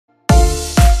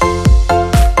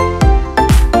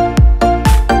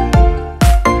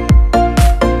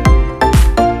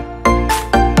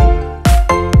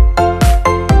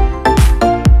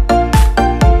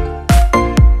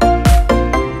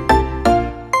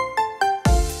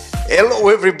Hello,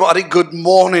 everybody. Good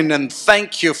morning, and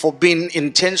thank you for being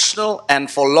intentional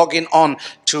and for logging on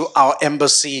to our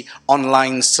Embassy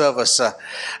online service.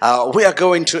 We are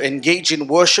going to engage in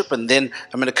worship, and then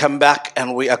I'm going to come back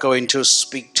and we are going to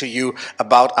speak to you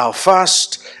about our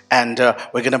fast, and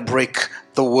we're going to break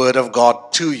the word of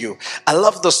God to you. I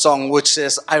love the song which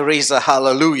says, I raise a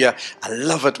hallelujah. I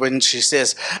love it when she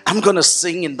says, I'm going to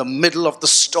sing in the middle of the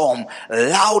storm,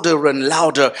 louder and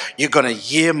louder. You're going to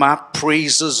hear my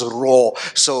praises roar.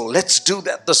 So let's do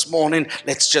that this morning.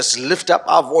 Let's just lift up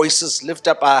our voices, lift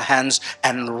up our hands,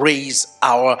 and raise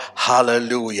our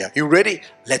hallelujah. You ready?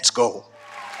 Let's go.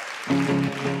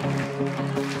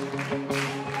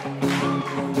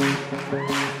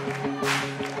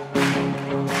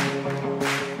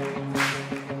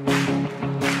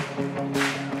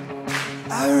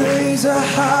 I raise a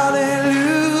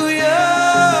hallelujah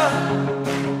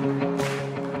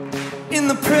in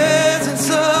the presence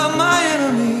of my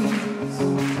enemies.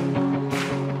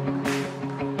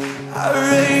 I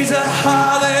raise a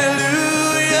hallelujah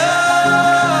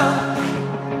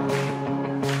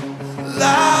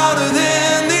louder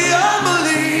than the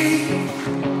unbelief.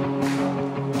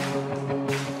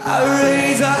 I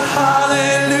raise a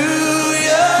hallelujah.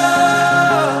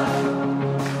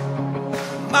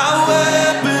 My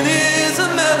weapon is a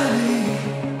melody.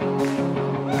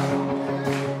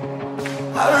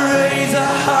 I raise a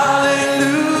hallelujah.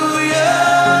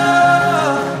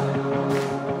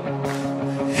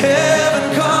 Heaven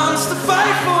comes to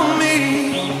fight for me.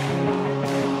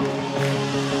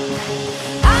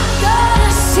 I'm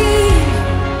gonna sing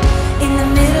in the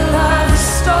middle of the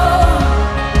storm,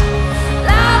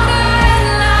 louder and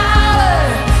louder.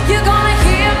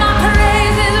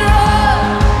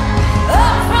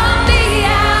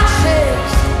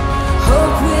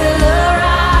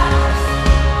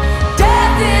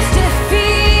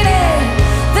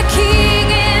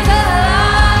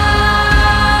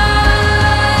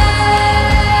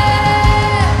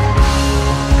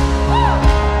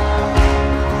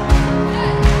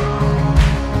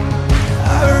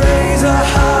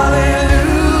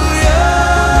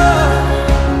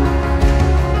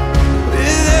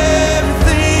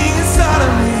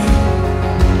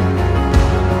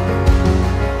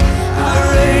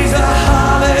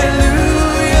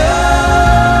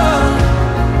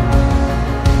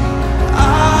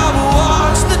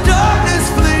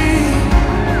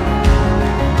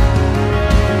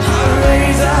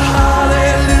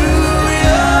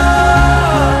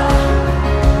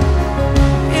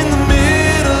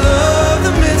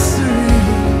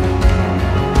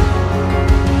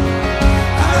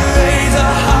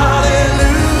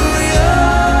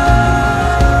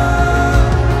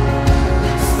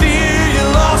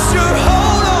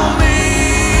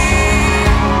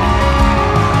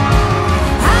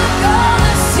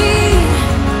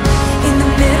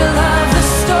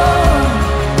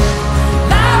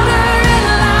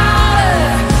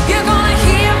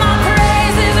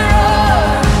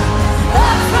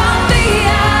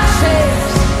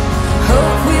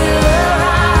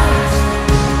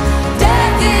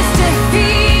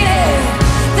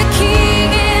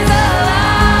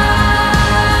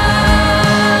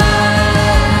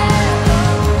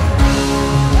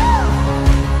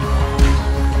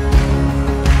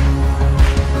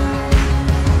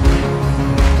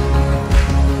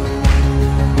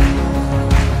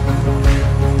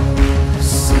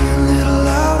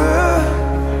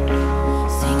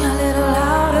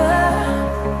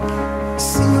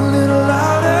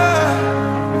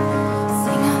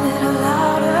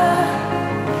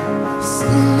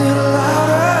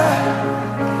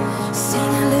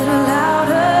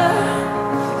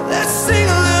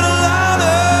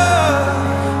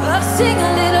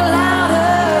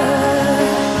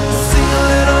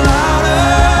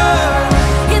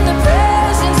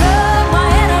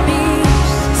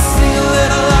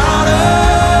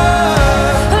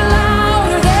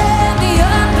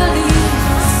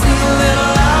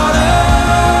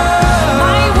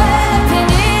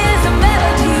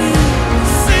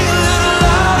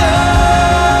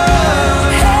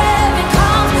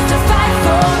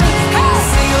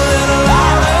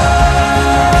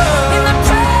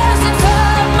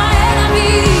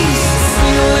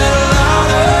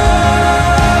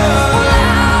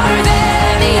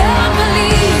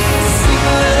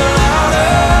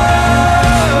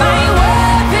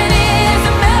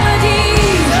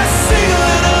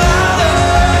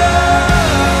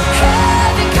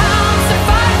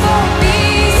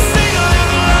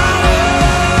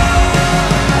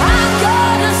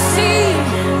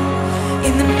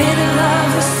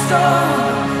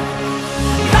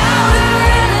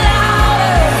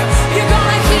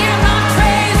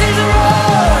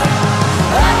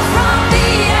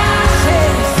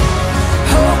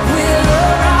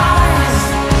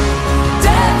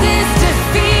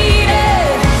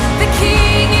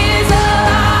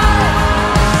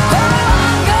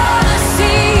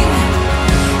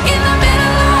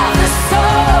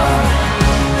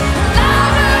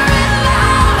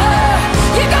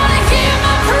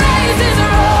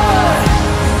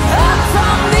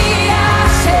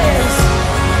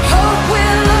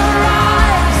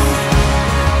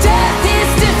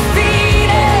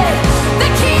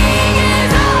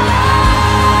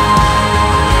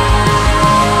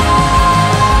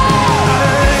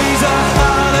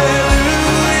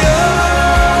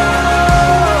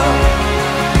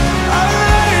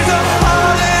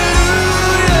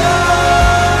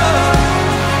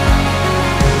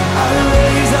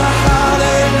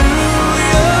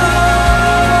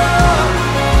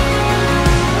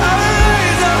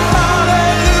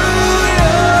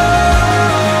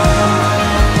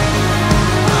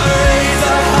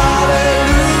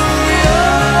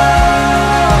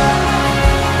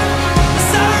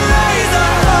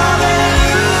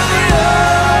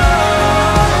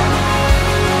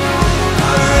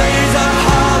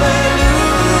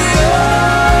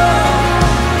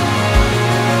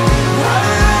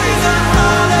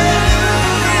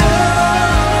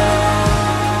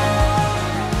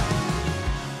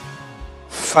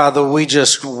 Father, we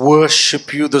just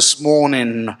worship you this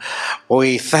morning.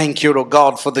 We thank you, O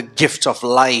God, for the gift of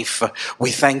life.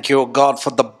 We thank you, O God,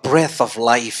 for the breath of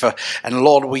life. And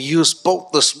Lord, we use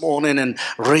both this morning and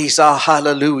raise our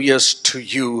hallelujahs to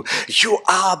you. You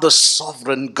are the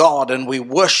sovereign God, and we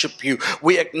worship you.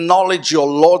 We acknowledge your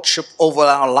lordship over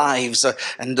our lives.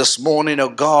 And this morning, O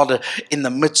God, in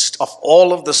the midst of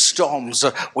all of the storms,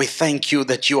 we thank you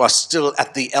that you are still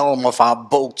at the helm of our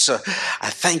boats. I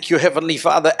thank you, Heavenly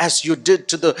Father, as you did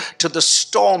to the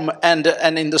storm and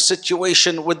in the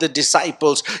situation with the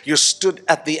disciples. You stood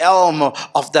at the helm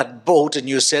of that boat and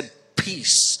you said,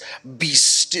 "Peace, be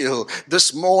still."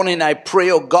 This morning I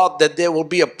pray, oh God, that there will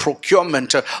be a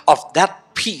procurement of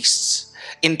that peace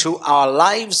into our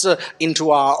lives,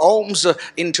 into our homes,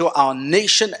 into our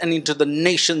nation, and into the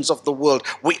nations of the world.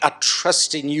 We are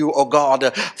trusting you, oh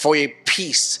God, for a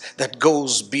peace that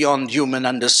goes beyond human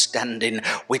understanding.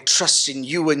 We trust in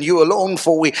you and you alone,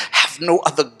 for we have no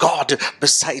other God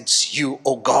besides you,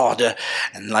 oh God.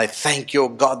 And I thank you, oh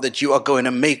God, that you are going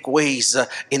to make ways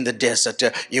in the desert.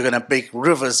 You're going to make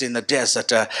rivers in the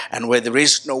desert. And where there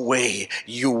is no way,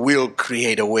 you will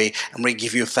create a way. And we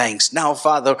give you thanks. Now,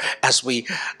 Father, as we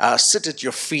sit at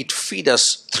your feet, feed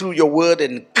us through your word,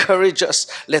 encourage us.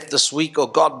 Let this week, oh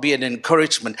God, be an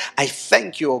encouragement. I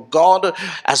thank you, oh God,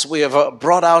 as we have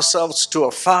brought ourselves to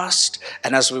a fast,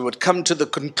 and as we would come to the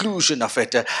conclusion of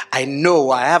it, I know,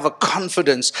 I have a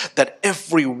confidence that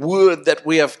every word that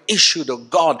we have issued, oh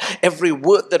God, every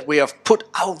word that we have put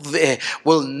out there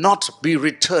will not be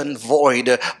returned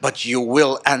void, but you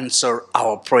will answer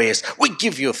our prayers. We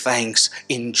give you thanks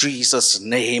in Jesus'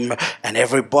 name. And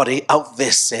everybody out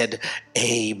there said,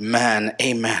 amen,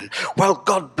 amen. Well,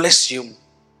 God bless you.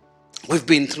 We've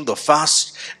been through the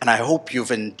fast, and I hope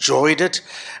you've enjoyed it.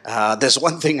 There's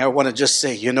one thing I want to just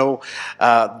say,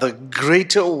 the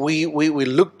greater we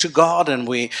look to God and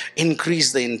we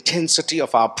increase the intensity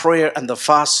of our prayer and the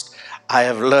fast, I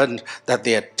have learned that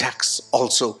the attacks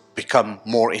also become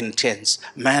more intense.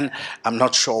 Man, I'm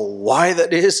not sure why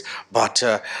that is, but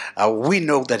we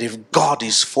know that if God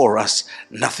is for us,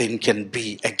 nothing can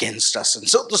be against us. And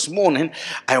so this morning,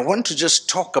 I want to just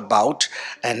talk about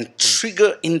and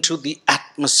trigger into the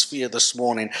atmosphere this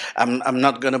morning. I'm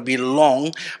not going to be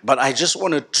long, but I just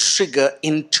want to trigger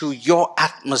into your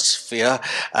atmosphere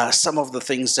some of the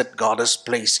things that God has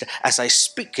placed. As I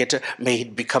speak it, may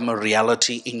it become a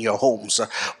reality in your homes.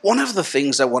 One of the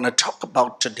things I want to talk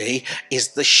about today is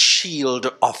the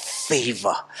shield of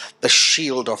favor. The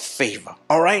shield of favor.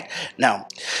 All right? Now,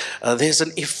 there's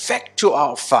an effect to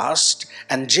our fast,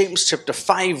 and James chapter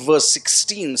 5 verse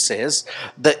 16 says,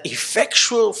 "The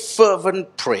effectual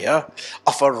fervent prayer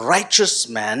of a righteous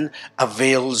man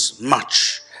avails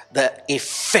much." The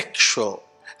effectual.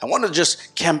 I want to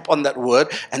just camp on that word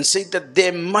and say that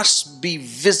there must be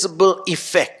visible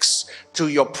effects to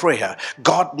your prayer.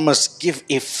 God must give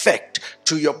effect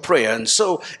to your prayer. And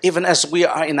so, even as we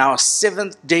are in our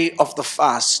 7th day of the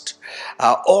fast,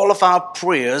 all of our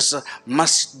prayers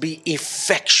must be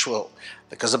effectual.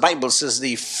 Because the Bible says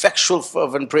the effectual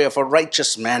fervent prayer of a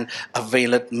righteous man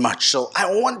availeth much. So I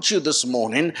want you this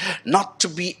morning not to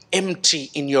be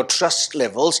empty in your trust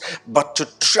levels, but to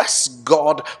trust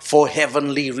God for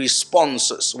heavenly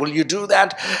responses. Will you do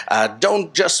that?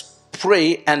 Don't just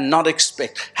pray and not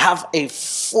expect. Have a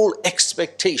full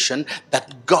expectation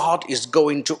that God is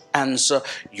going to answer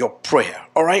your prayer.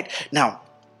 All right? Now,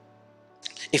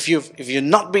 if you've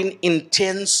not been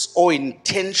intense or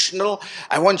intentional,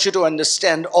 I want you to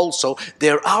understand also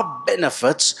there are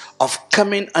benefits of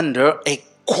coming under a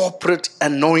corporate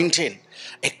anointing.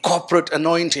 A corporate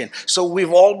anointing. So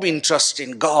we've all been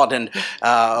trusting God, and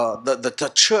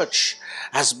the church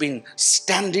has been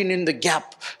standing in the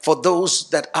gap for those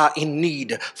that are in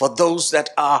need, for those that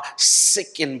are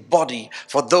sick in body,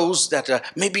 for those that are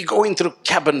maybe going through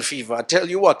cabin fever. I tell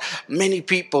you what, many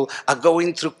people are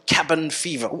going through cabin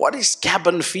fever. What is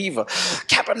cabin fever?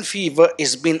 Cabin fever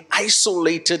is being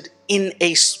isolated in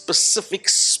a specific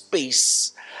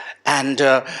space, and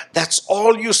that's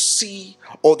all you see,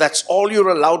 or that's all you're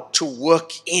allowed to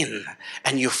work in,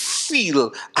 and you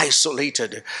feel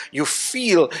isolated. You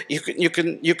feel you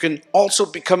can also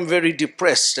become very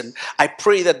depressed, and I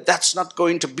pray that that's not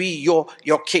going to be your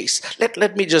case.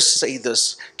 Let me just say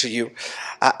this to you.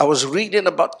 I was reading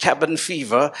about cabin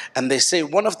fever, and they say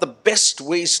one of the best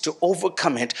ways to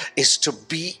overcome it is to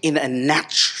be in a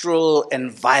natural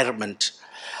environment.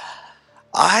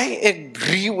 I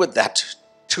agree with that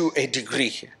to a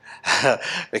degree.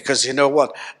 Because you know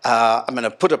what? I'm going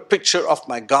to put a picture of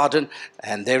my garden,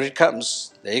 and there it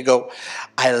comes. There you go.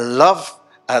 I love,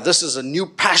 this is a new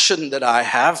passion that I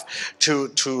have to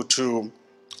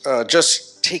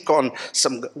just take on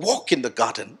some walk in the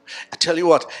garden. I tell you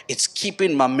what, it's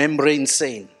keeping my membrane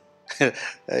sane.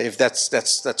 If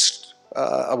that's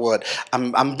a word.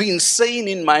 I'm being sane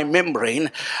in my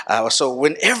membrane. So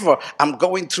whenever I'm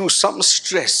going through some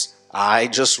stress, I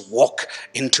just walk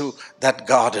into that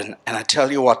garden, and I tell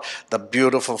you what, the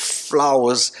beautiful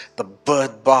flowers, the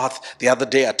bird bath. The other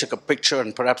day I took a picture,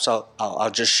 and perhaps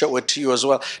I'll just show it to you as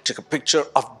well. Took a picture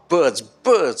of birds.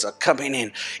 Birds are coming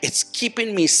in. It's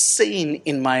keeping me sane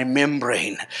in my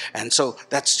membrane. And so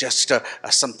that's just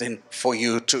something for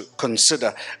you to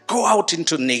consider. Go out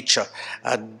into nature.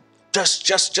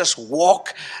 Just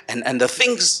walk, and the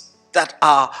things that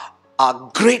are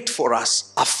great for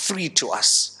us are free to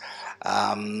us.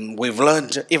 We've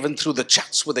learned even through the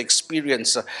chats with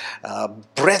experience,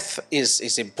 breath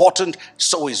is important,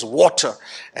 so is water.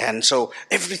 And so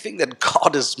everything that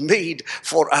God has made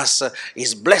for us,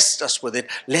 He's blessed us with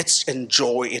it. Let's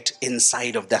enjoy it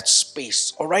inside of that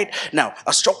space. All right. Now, I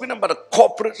was talking about a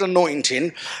corporate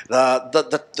anointing.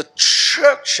 The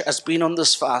church has been on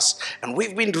this fast, and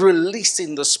we've been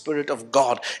releasing the Spirit of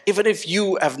God. Even if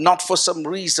you have not for some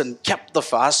reason kept the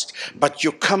fast, but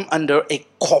you come under a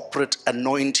corporate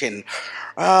anointing.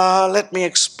 Let me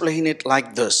explain it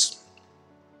like this.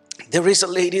 There is a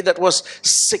lady that was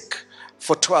sick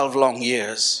for 12 long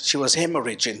years. She was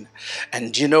hemorrhaging.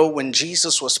 And you know, when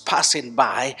Jesus was passing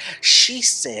by, she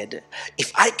said,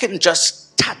 if I can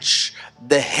just touch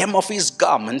the hem of his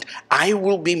garment, I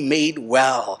will be made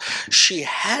well. She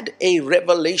had a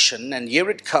revelation, and here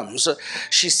it comes.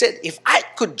 She said, if I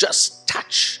could just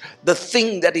touch the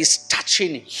thing that is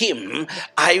touching him,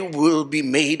 I will be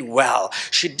made well.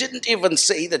 She didn't even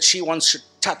say that she wants to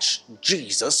touch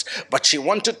Jesus, but she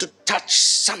wanted to touch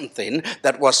something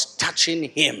that was touching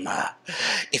him.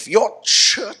 If your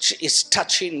church is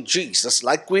touching Jesus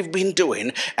like we've been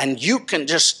doing, and you can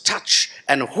just touch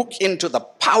and hook into the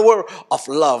power of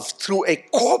love through a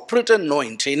corporate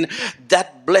anointing,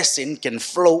 that blessing can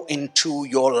flow into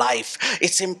your life.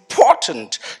 It's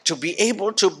important to be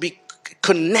able to be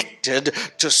connected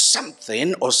to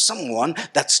something or someone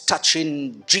that's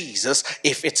touching Jesus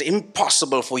if it's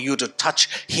impossible for you to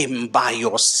touch him by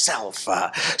yourself.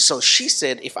 So she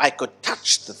said, if I could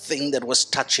touch the thing that was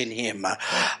touching him.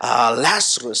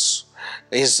 Lazarus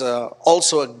is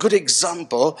also a good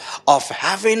example of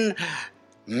having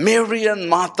Mary and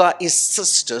Martha, his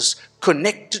sisters,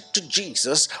 connected to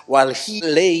Jesus while he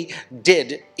lay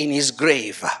dead in his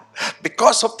grave.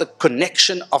 Because of the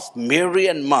connection of Mary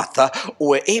and Martha, who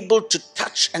were able to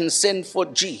touch and send for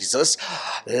Jesus,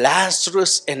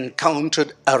 Lazarus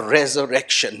encountered a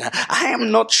resurrection. I am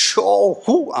not sure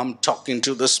who I'm talking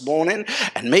to this morning,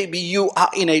 and maybe you are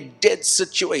in a dead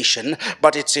situation,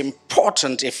 but it's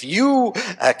important if you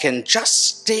can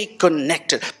just stay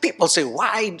connected. People say,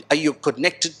 why are you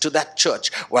connected to that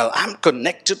church? Well, I'm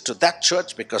connected to that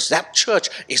church because that church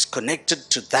is connected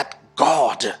to that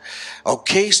God.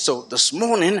 Okay, so this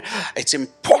morning it's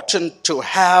important to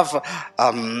have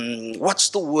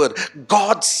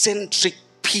God-centric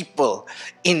people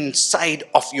inside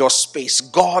of your space.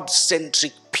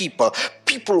 God-centric people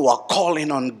who are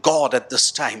calling on God at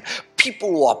this time, people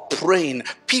who are praying,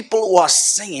 people who are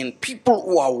singing, people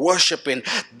who are worshiping.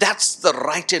 That's the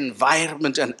right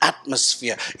environment and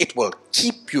atmosphere. It will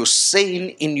keep you sane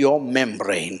in your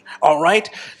membrane. All right.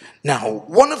 Now,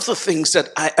 one of the things that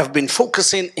I have been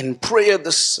focusing in prayer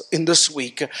in this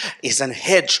week is an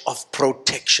hedge of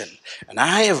protection. And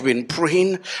I have been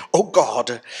praying, oh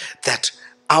God, that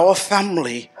our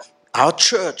family, our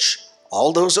church,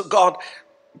 all those of God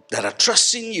that are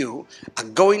trusting you are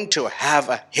going to have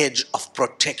a hedge of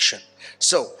protection.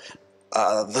 So,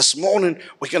 this morning,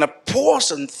 we're going to pause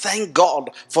and thank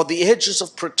God for the hedges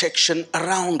of protection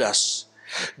around us.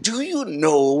 Do you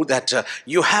know that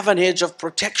you have an edge of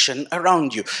protection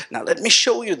around you? Now, let me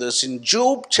show you this in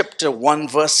Job chapter 1,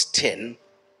 verse 10.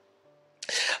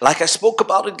 Like I spoke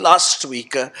about it last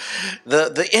week,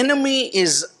 the enemy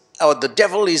is, or the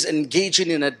devil is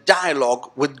engaging in a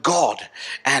dialogue with God.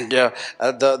 And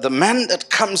the man that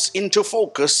comes into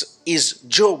focus is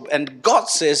Job. And God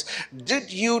says,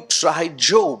 did you try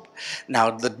Job? Now,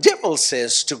 the devil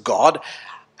says to God,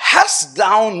 hast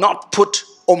thou not put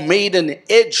or made an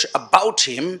edge about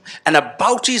him and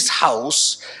about his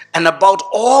house and about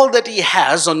all that he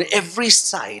has on every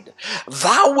side?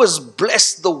 Thou hast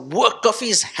blessed the work of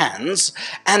his hands,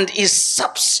 and his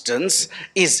substance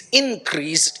is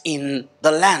increased in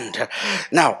the land.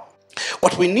 Now,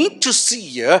 What we need to see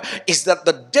here is that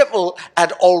the devil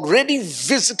had already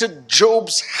visited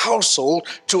Job's household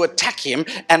to attack him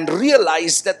and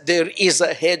realized that there is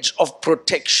a hedge of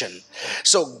protection.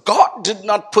 So God did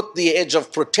not put the edge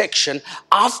of protection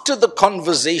after the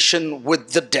conversation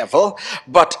with the devil,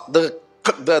 but the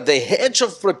hedge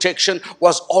of protection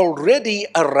was already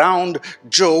around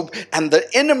Job, and the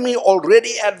enemy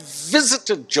already had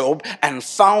visited Job and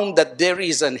found that there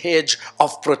is an hedge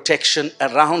of protection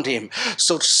around him.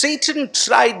 So Satan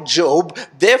tried Job,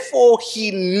 therefore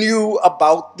he knew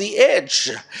about the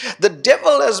edge. The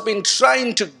devil has been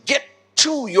trying to get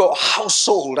to your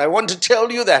household. I want to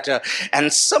tell you that.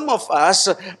 And some of us,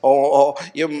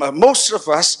 most of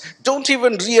us, don't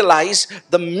even realize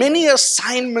the many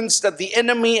assignments that the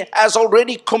enemy has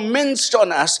already commenced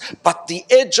on us, but the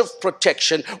edge of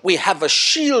protection, we have a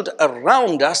shield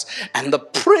around us, and the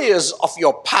prayers of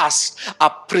your past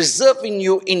are preserving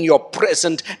you in your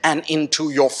present and into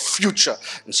your future.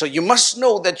 And so you must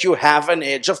know that you have an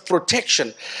edge of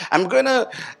protection. I'm going to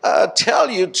tell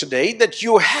you today that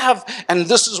you have, and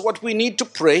this is what we need to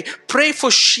pray. Pray for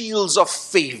shields of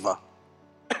favor.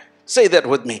 Say that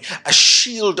with me. A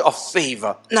shield of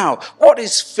favor. Now, what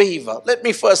is favor? Let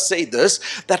me first say this,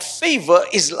 that favor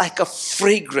is like a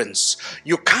fragrance.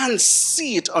 You can't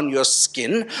see it on your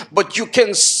skin, but you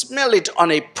can smell it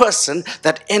on a person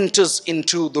that enters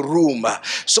into the room.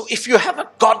 So if you have a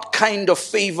God kind of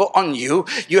favor on you,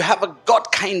 you have a God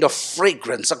kind of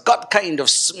fragrance, a God kind of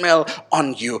smell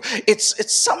on you.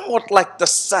 It's somewhat like the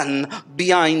sun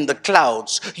behind the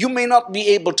clouds. You may not be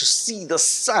able to see the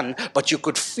sun, but you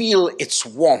could feel its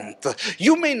warmth.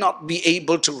 You may not be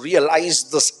able to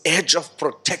realize this edge of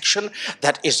protection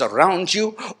that is around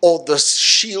you, or the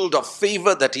shield of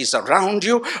favor that is around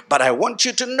you, but I want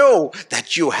you to know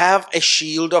that you have a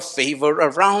shield of favor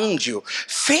around you.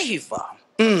 Favor.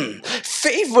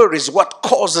 Favor is what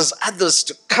causes others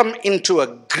to come into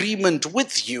agreement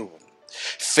with you.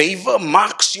 Favor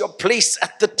marks your place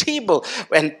at the table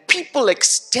when people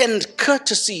extend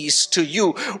courtesies to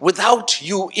you without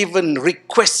you even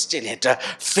requesting it.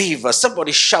 Favor.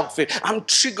 Somebody shout favor. I'm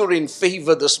triggering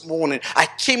favor this morning. I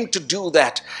came to do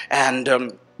that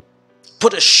and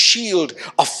put a shield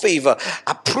of favor.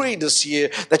 I pray this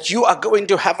year that you are going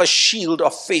to have a shield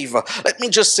of favor. Let me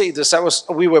just say this.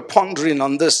 We were pondering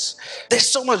on this. There's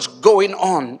so much going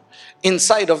on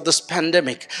inside of this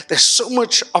pandemic. There's so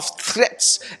much of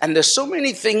threats, and there's so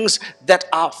many things that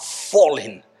are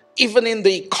falling. Even in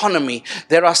the economy,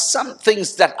 there are some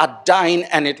things that are dying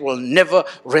and it will never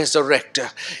resurrect.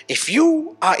 If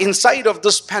you are inside of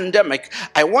this pandemic,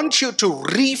 I want you to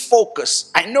refocus.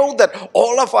 I know that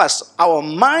all of us, our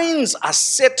minds are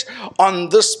set on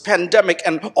this pandemic,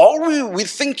 and all we're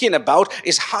thinking about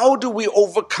is how do we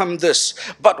overcome this.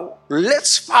 But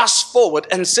let's fast forward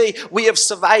and say we have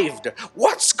survived.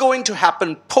 What's going to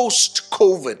happen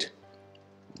post-COVID?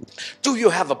 Do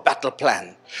you have a battle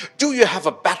plan? Do you have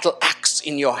a battle axe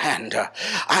in your hand?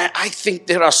 I think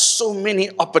there are so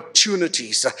many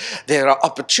opportunities. There are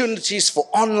opportunities for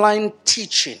online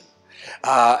teaching.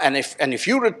 And if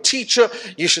you're a teacher,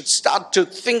 you should start to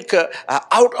think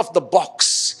out of the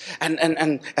box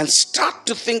and start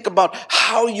to think about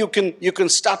how you can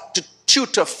start to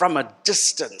tutor from a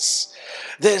distance.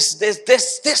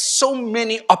 There's so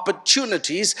many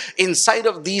opportunities inside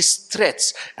of these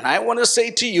threats, and I want to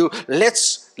say to you,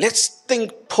 let's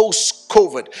think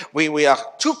post-COVID. We are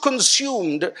too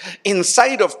consumed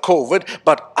inside of COVID,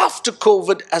 but after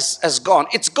COVID has gone,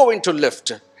 it's going to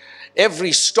lift.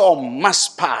 Every storm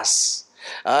must pass.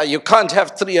 You can't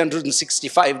have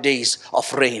 365 days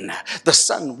of rain. The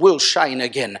sun will shine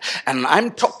again. And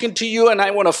I'm talking to you, and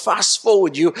I want to fast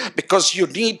forward you because you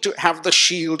need to have the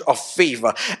shield of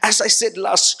favor. As I said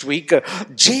last week,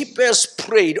 Jabez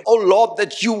prayed, "Oh Lord,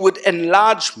 that you would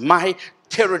enlarge my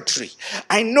territory."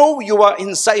 I know you are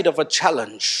inside of a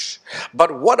challenge,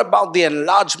 but what about the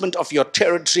enlargement of your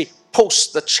territory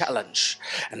post the challenge?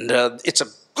 And it's a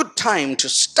good time to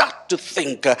start to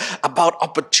think about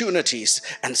opportunities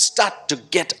and start to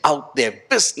get out there.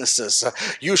 Businesses,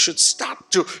 you should start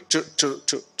to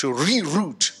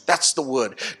reroute. That's the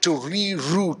word, to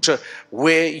reroute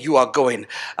where you are going.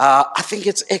 I think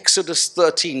it's Exodus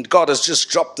 13. God has just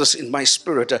dropped this in my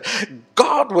spirit.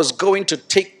 God was going to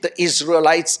take the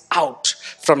Israelites out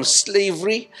from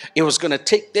slavery. He was going to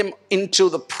take them into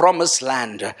the promised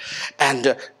land.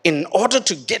 And in order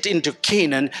to get into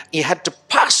Canaan, he had to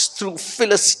pass through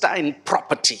Philistine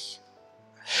property.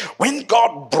 When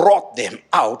God brought them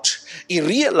out, he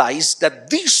realized that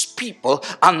these people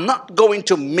are not going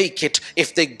to make it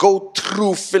if they go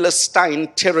through Philistine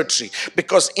territory,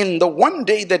 because in the one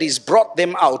day that he's brought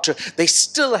them out, they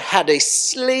still had a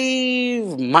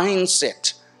slave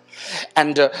mindset.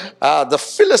 And the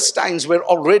Philistines were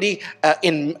already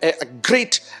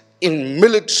great in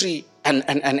military and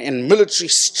in military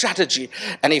strategy.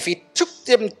 And if he took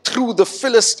them through the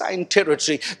Philistine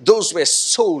territory, those were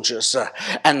soldiers.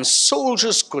 And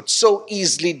soldiers could so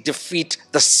easily defeat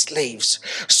the slaves.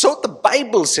 So the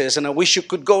Bible says, and I wish you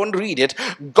could go and read it,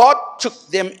 God took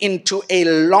them into a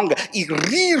longer, he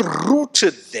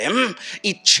rerouted them,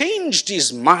 he changed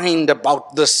his mind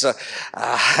about this.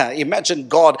 Imagine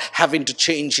God having to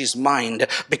change his mind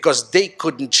because they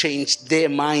couldn't change their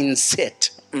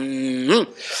mindset.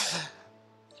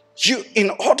 In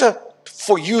order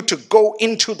for you to go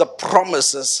into the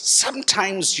promises,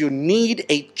 sometimes you need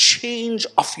a change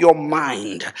of your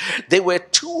mind. They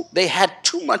had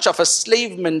too much of a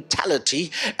slave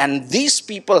mentality, and these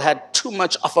people had too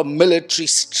much of a military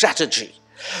strategy.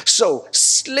 So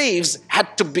slaves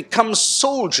had to become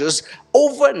soldiers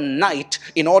overnight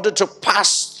in order to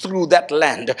pass through that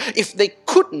land. If they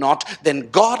could not, then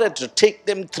God had to take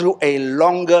them through a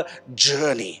longer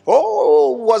journey.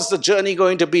 Oh, was the journey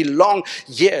going to be long?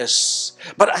 Yes.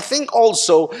 But I think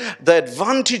also the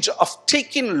advantage of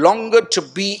taking longer to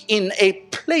be in a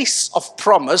place of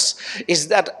promise is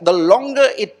that the longer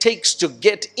it takes to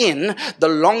get in, the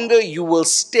longer you will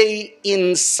stay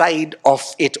inside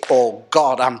of it. Oh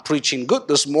God, I'm preaching good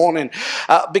this morning.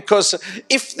 Because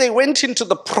if they went into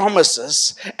the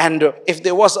promises and if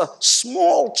there was a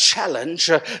small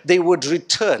challenge, they would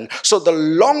return. So the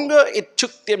longer it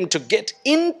took them to get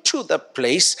into the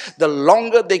place, the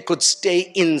longer they could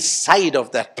stay inside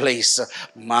of that place.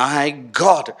 My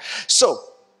God. So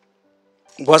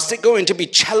was there going to be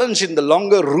challenge in the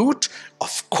longer route?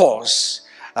 Of course.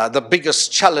 The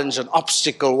biggest challenge and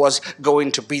obstacle was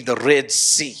going to be the Red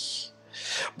Sea.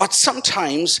 But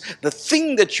sometimes the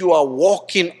thing that you are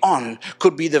walking on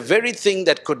could be the very thing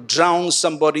that could drown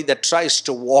somebody that tries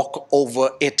to walk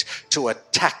over it to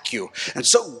attack you. And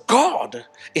so God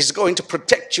is going to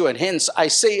protect you. And hence I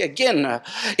say again,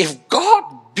 if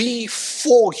God be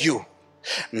for you,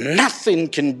 nothing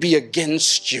can be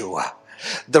against you.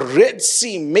 The Red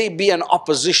Sea may be an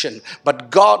opposition,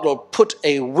 but God will put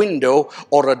a window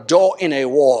or a door in a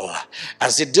wall,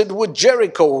 as it did with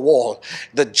Jericho wall.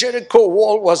 The Jericho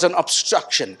wall was an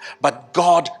obstruction, but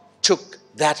God took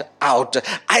that out.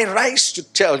 I rise to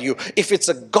tell you, if it's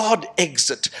a God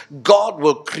exit, God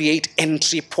will create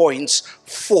entry points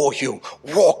for you.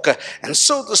 Walk. And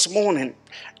so this morning,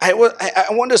 I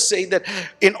want to say that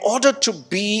in order to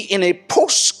be in a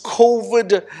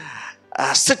post-COVID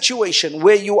situation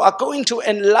where you are going to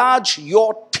enlarge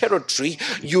your territory,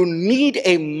 you need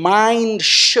a mind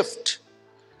shift.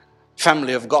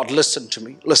 Family of God, listen to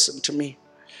me, listen to me.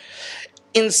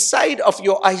 Inside of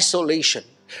your isolation,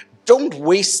 don't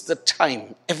waste the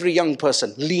time. Every young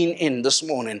person, lean in this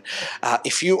morning.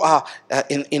 If you are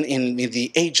in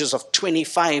the ages of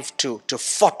 25 to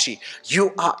 40,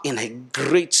 you are in a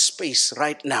great space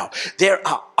right now. There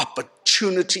are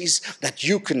opportunities that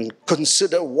you can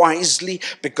consider wisely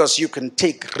because you can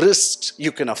take risks.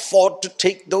 You can afford to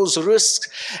take those risks.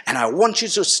 And I want you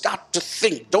to start to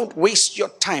think. Don't waste your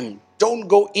time. Don't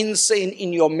go insane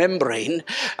in your membrane.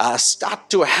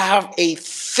 Start to have a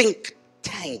think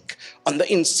tank on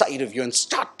the inside of you and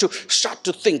start to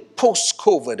think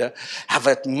post-COVID.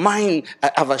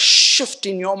 Have a shift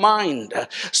in your mind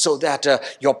so that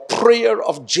your prayer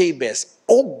of Jabez,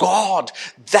 oh God,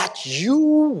 that you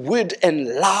would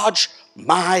enlarge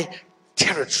my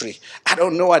territory. I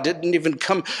don't know, I didn't even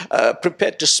come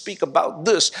prepared to speak about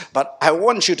this, but I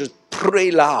want you to pray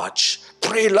large.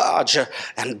 Pray large,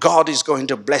 and God is going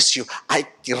to bless you. I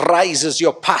rise as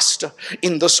your pastor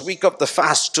in this week of the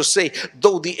fast to say,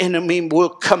 though the enemy will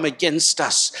come against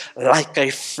us like a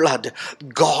flood,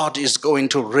 God is going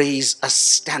to raise a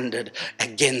standard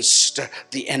against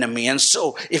the enemy. And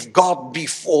so, if God be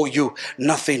for you,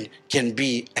 nothing can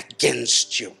be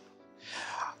against you.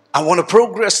 I want to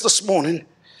progress this morning.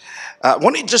 I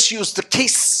want to just use the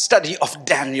case study of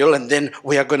Daniel, and then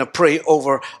we are going to pray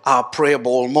over our prayer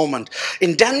bowl moment.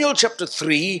 In Daniel chapter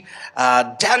 3,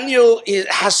 Daniel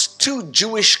has two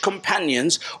Jewish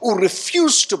companions who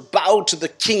refused to bow to the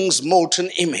king's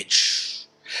molten image.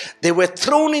 They were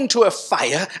thrown into a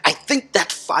fire. I think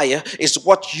that fire is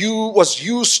what was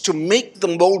used to make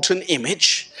the molten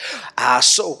image.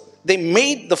 So they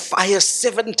made the fire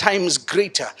 7 times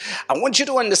greater. I want you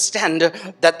to understand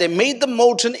that they made the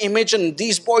molten image, and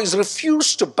these boys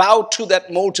refused to bow to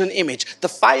that molten image. The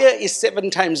fire is 7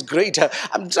 times greater.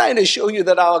 I'm trying to show you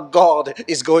that our God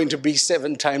is going to be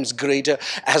 7 times greater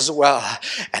as well.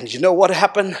 And you know what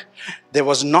happened? There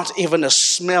was not even a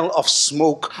smell of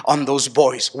smoke on those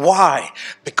boys. Why?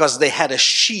 Because they had a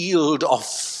shield of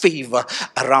favor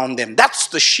around them. That's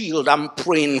the shield I'm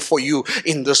praying for you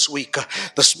in this week.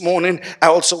 This morning, I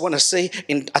also want to say,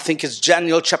 I think it's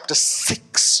Daniel chapter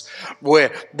 6,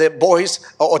 where the boys,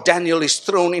 or Daniel, is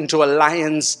thrown into a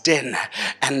lion's den,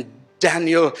 and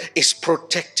Daniel is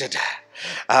protected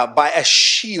by a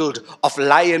shield of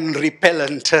lion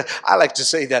repellent. I like to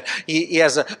say that he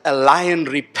has a lion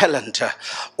repellent,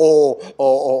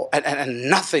 and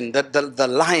nothing. The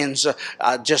lions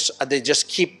they just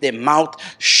keep their mouth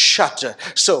shut.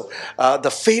 So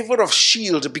the favor of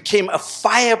shield became a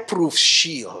fireproof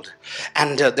shield,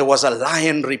 and there was a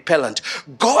lion repellent.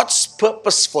 God's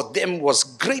purpose for them was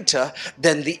greater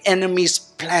than the enemy's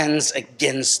plans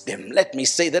against them. Let me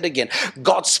say that again.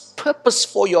 God's purpose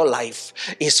for your life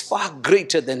is far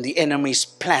greater than the enemy's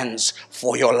plans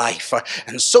for your life.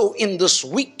 And so in this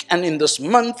week and in this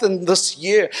month and this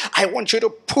year, I want you to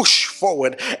push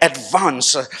forward,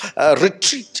 advance.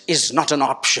 Retreat is not an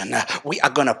option. We are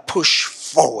going to push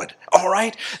forward. All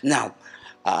right? Now,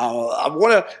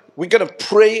 we're going to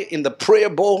pray in the prayer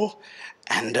bowl,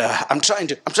 and I'm trying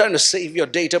to save your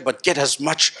data, but get as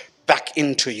much back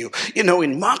into you. You know,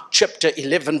 in Mark chapter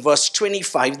 11 verse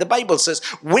 25, the Bible says,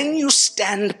 when you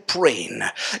stand praying,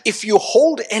 if you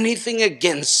hold anything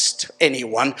against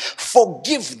anyone,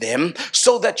 forgive them,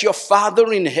 so that your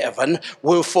Father in heaven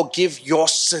will forgive your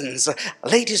sins.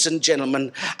 Ladies and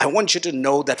gentlemen, I want you to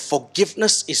know that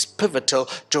forgiveness is pivotal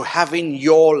to having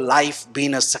your life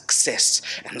being a success.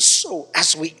 And so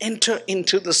as we enter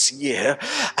into this year,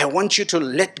 I want you to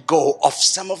let go of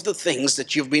some of the things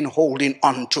that you've been holding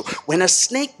on to. When a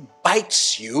snake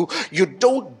bites you, you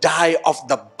don't die of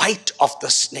the bite of the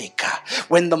snake.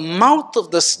 When the mouth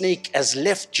of the snake has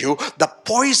left you, the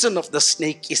poison of the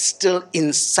snake is still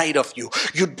inside of you.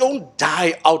 You don't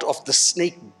die out of the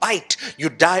snake bite. You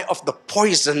die of the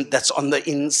poison that's on the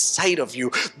inside of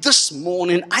you. This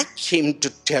morning, I came to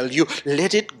tell you,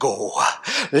 let it go.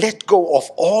 Let go of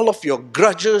all of your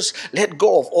grudges. Let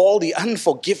go of all the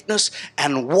unforgiveness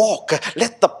and walk.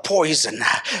 Let the poison,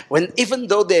 even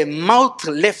though their mouth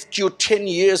left you 10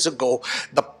 years ago,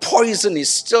 the poison is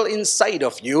still inside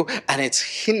of you, and it's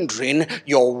hindering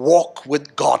your walk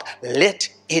with God. Let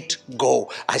it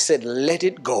go. I said, let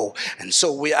it go. And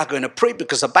so we are going to pray,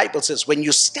 because the Bible says when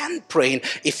you stand praying,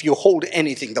 if you hold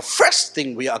anything, the first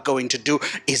thing we are going to do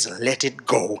is let it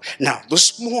go. Now,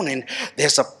 this morning,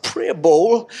 there's a prayer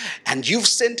bowl, and you've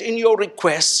sent in your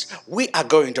requests. We are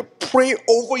going to pray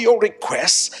over your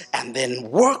requests and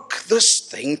then work this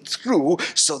thing through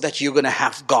so that you're going to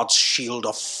have God's shield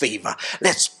of favor.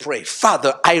 Let's pray.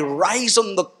 Father, I rise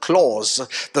on the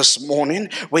clause this morning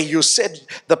where you said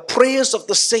the prayers of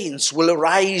the saints will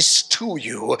arise to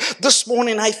you. This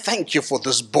morning, I thank you for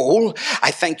this bowl.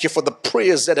 I thank you for the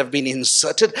prayers that have been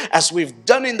inserted. As we've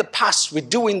done in the past, we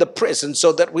do in the present,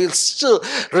 so that we'll still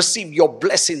receive your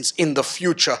blessings in the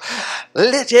future.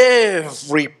 Let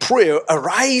every prayer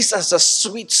arise as a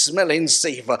sweet smelling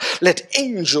savor. Let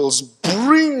angels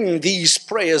bring these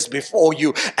prayers before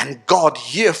you, and God,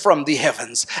 hear from the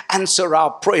heavens, answer our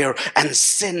prayer, and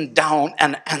send down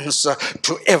an answer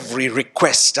to every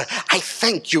request. I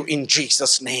thank you in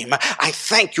Jesus' name. I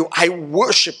thank you. I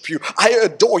worship you. I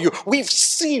adore you. We've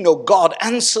seen, oh God,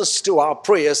 answers to our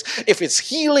prayers. If it's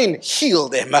healing, heal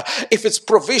them. If it's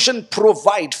provision,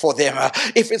 provide for them.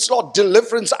 If it's not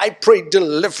deliverance, I pray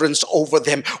deliverance over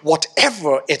them.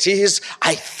 Whatever it is,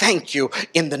 I thank you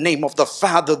in the name of the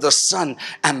Father, the Son,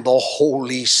 and the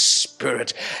Holy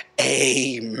Spirit.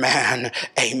 Amen,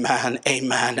 amen,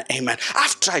 amen, amen.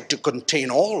 I've tried to contain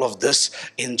all of this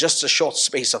in just a short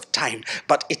space of time,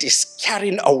 but it is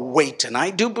carrying a weight, and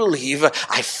I do believe,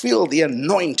 I feel the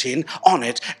anointing on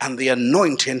it, and the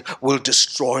anointing will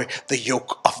destroy the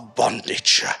yoke of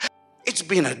bondage. It's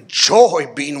been a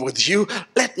joy being with you.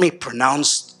 Let me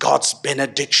pronounce God's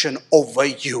benediction over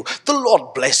you. The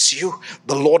Lord bless you.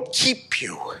 The Lord keep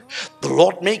you. The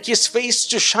Lord make his face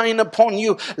to shine upon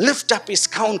you, lift up his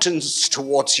countenance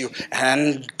towards you,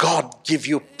 and God give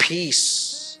you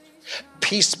peace.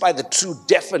 Peace by the true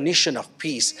definition of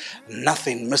peace.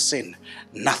 Nothing missing,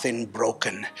 nothing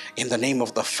broken. In the name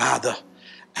of the Father,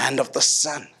 and of the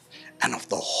Son, and of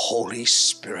the Holy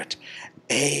Spirit.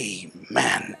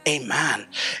 Amen. Amen.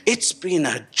 It's been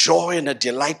a joy and a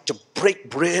delight to break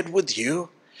bread with you.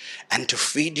 and to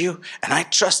feed you. And I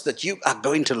trust that you are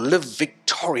going to live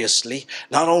victoriously,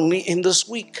 not only in this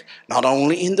week, not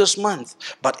only in this month,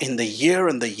 but in the year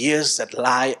and the years that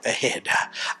lie ahead.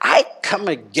 I come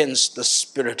against the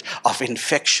spirit of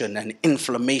infection and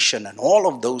inflammation and all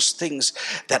of those things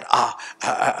that are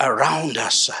around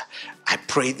us. I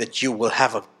pray that you will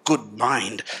have a good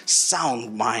mind,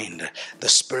 sound mind. The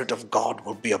Spirit of God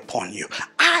will be upon you.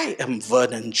 I am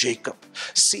Vernon Jacob,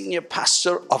 Senior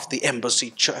Pastor of the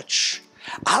Embassy Church.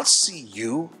 I'll see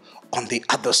you on the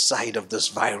other side of this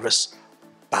virus.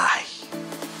 Bye.